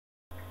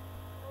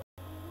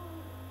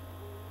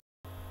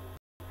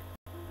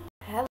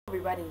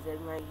Everybody's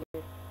in right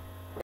here.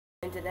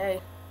 And today,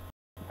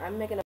 I'm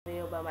making a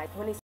video about my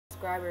 20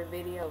 subscriber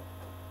video.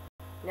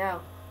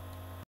 Now,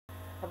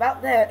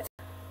 about that,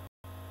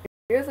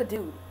 here's a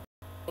dude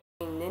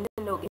in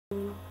Nintendo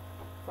Gaming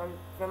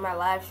from my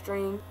live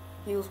stream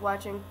he was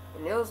watching,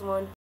 and there was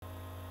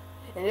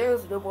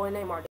the boy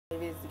named Mark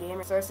Davis, the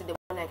gamer Cersei, the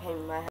one that came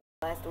to my house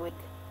last week.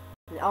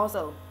 And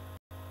also,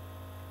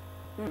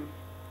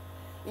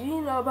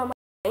 you know about my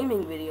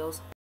gaming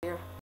videos here,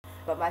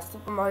 about my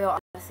Super Mario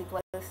Odyssey playlists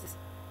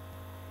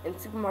and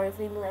Super Mario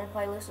 3D Land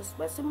playlists,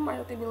 but Super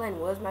Mario 3D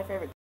Land was my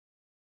favorite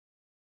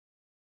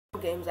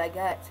games I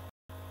got.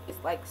 It's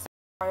like Super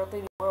Mario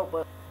 3D World,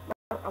 but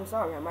I'm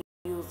sorry, my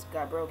views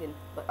got broken.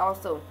 But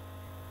also,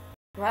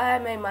 I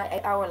made my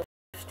 8-hour live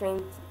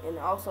streams, and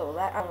also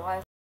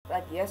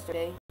like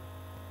yesterday,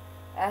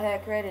 I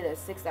had created a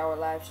 6-hour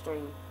live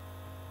stream.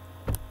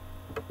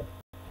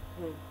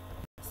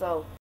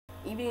 So,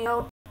 even you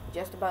know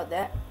just about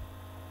that,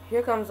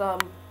 here comes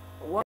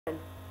one.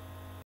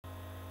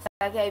 So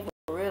I gave you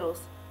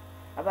riddles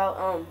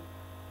about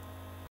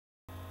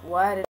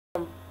why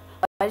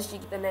did she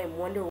get the name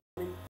Wonder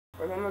Woman?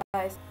 Remember,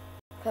 guys,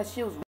 because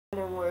she was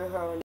wondering where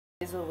her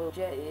invisible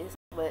jet is.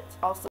 But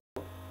also,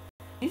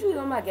 usually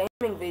on my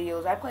gaming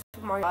videos, I play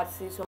Super Mario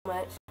Odyssey so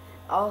much.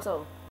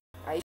 Also,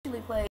 I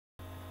usually play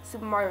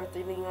Super Mario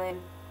 3D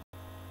Land.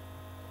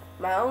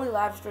 My only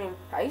live stream,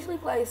 I usually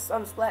play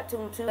some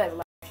Splatoon 2 as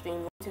live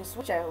stream, to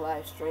Switch as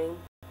live stream,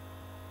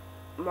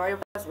 Mario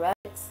Bros.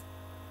 Rabbids.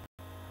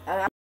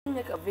 I'm gonna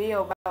make a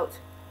video about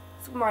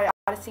Super Mario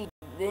Odyssey,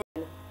 then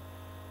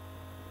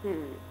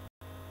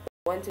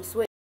one to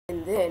Switch,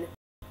 and then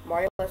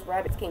Mario Plus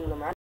Rabbids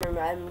Kingdom. I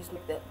remember I used to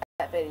make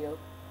that video.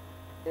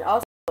 And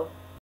also,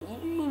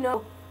 you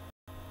know,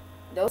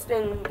 those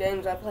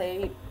games I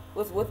played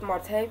was with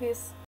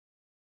Martavius.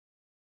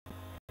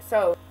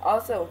 So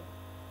also,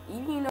 you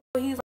know,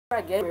 he's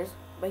like gamers,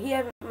 but he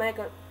haven't made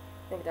up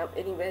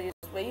any videos.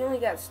 But he only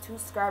got 2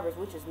 subscribers,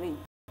 which is me.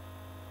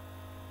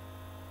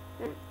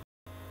 And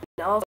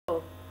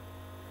also,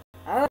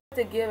 I like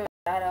to give a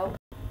shout out.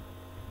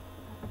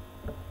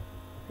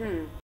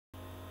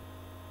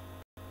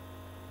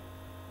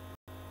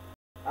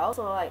 I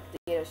also like to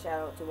give a shout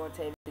out to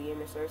Martavius the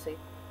Gamer Cersei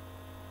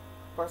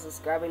for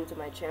subscribing to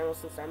my channel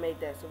since I made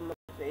that Super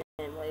Mario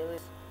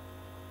playlist.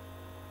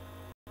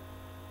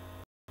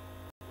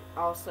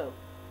 Also,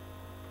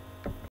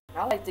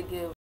 I like to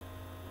give.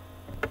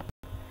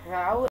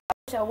 I wish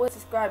I would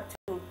subscribe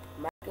to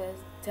Micah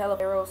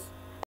Teleferros,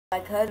 my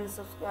cousin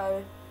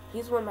subscriber.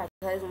 He's one of my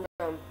cousins.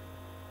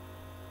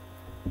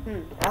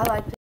 I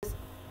like his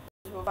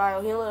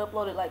profile. He only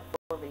uploaded like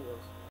 4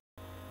 videos.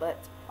 But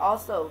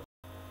also,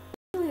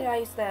 usually I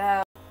used to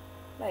have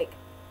like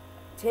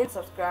 10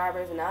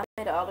 subscribers, and I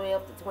made it all the way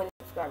up to 20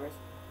 subscribers.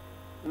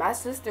 My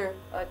sister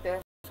up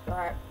there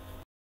subscribed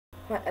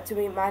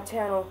to my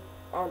channel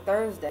on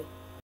Thursday.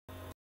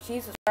 She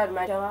subscribed to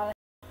my channel,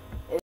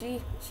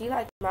 and she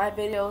liked my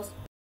videos.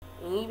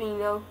 And even, you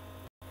know,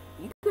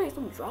 you can create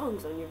some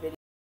drawings on your video.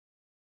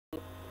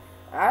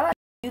 I like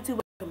YouTube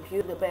on the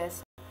computer the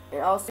best,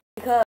 and also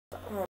because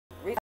I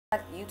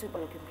like YouTube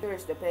on the computer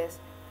is the best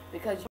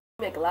because you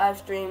can make live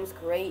streams,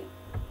 create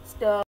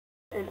stuff,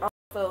 and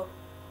also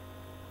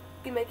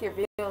you can make your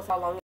videos how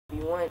long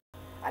you want.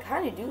 I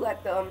kind of do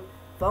like the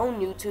phone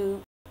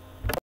YouTube.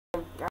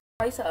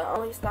 I used to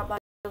only stop by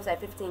videos at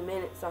 15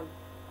 minutes on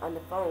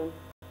the phone,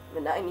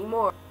 but not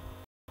anymore.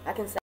 I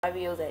can stop my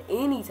videos at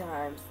any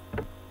time,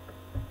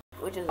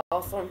 which is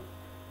awesome.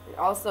 And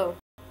also,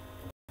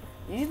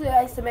 usually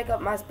I used to make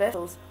up my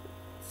special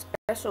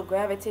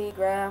gravity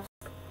graphs.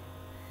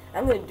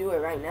 I'm gonna do it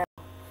right now.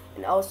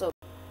 And also,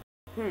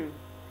 even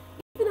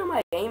on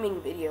my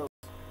gaming videos,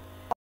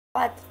 I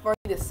like for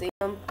you to see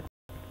them.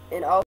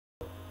 And also,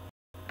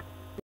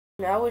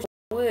 I wish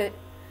I would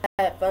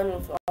have fun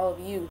with all of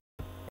you.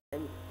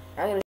 And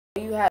I'm gonna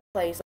show you how to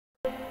play. So,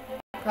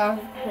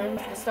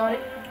 to start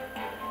it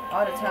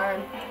all the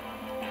time.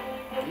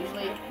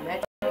 Usually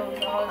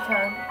metros all the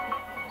time.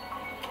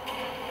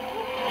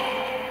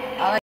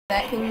 I like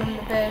that kingdom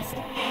the best.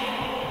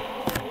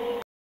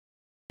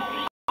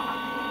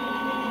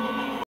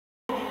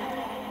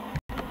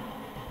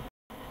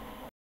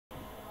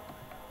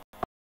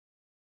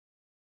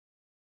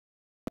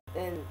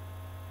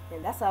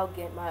 And that's how I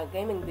get my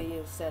gaming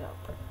videos set up,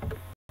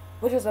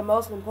 which is the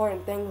most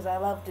important things I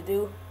love to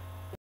do.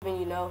 Even,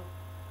 you know,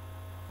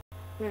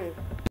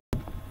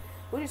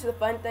 which is the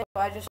fun thing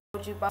I just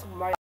showed you about Super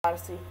Mario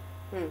Odyssey.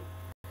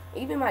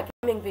 Even my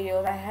gaming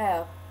videos I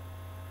have,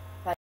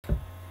 like,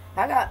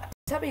 I got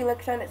Tubby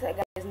Electronics. I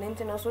got his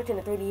Nintendo Switch and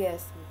the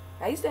 3DS.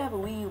 I used to have a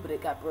Wii U, but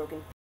it got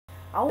broken.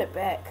 I went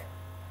back.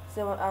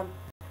 So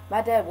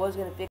my dad was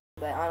gonna fix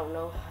it, but I don't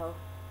know how.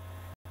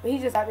 But he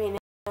just got me a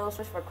Nintendo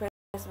Switch for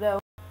Christmas though.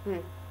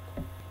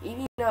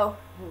 Even you know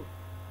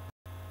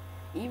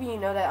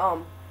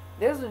that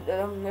there's a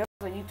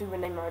YouTuber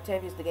named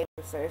Martavius the Gamer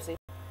Cersei.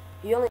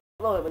 He only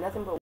uploaded but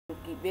nothing but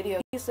video.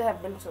 He used to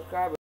have 1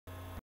 subscribers.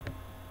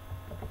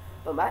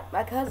 But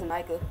my cousin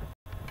Micah,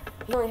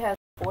 he only has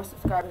 4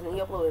 subscribers and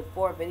he uploaded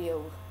 4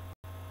 videos.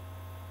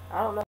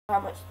 I don't know how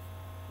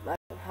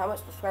much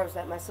subscribers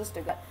that my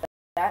sister got.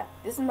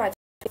 This is my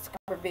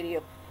subscriber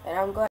video, and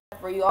I'm glad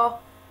for you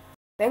all.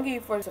 Thank you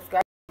for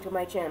subscribing to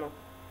my channel,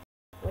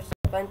 which is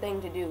a fun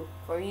thing to do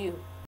for you,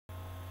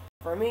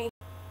 for me,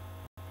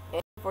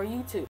 and for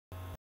you too.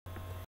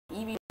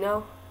 You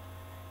know,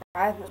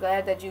 I'm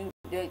glad that you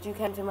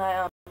came to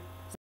my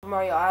Super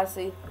Mario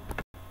Odyssey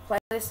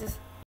playlists,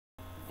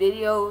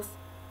 videos,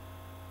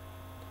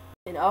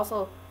 and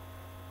also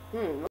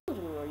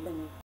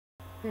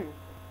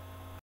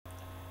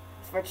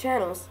for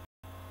channels.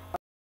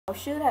 I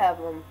should have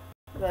them,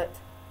 but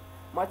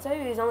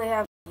Martavius only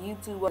have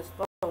YouTube on his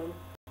phone,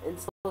 and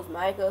so does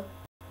Micah,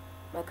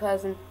 my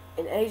cousin,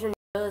 and Asian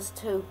does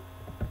too.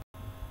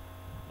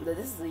 But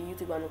this is a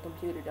YouTube on the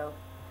computer though,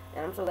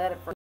 and I'm so glad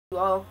for you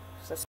all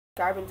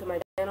subscribing to my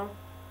channel.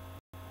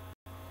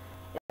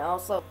 And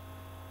also,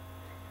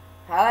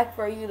 I like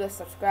for you to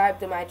subscribe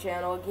to my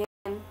channel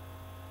again.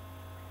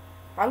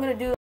 I'm gonna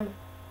do when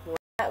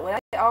I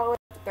get all the way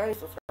to 30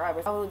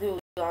 subscribers. I will do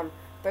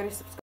 30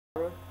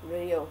 subscriber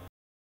video.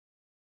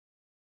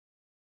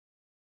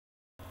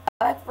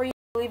 I'd like for you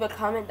to leave a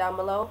comment down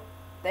below.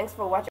 Thanks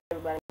for watching,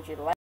 everybody. Make sure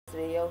to like this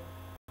video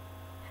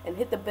and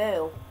hit the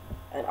bell,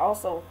 and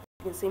also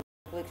you can see my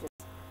afflictions.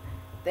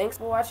 Thanks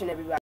for watching,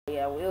 everybody.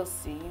 I will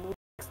see you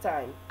next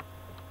time.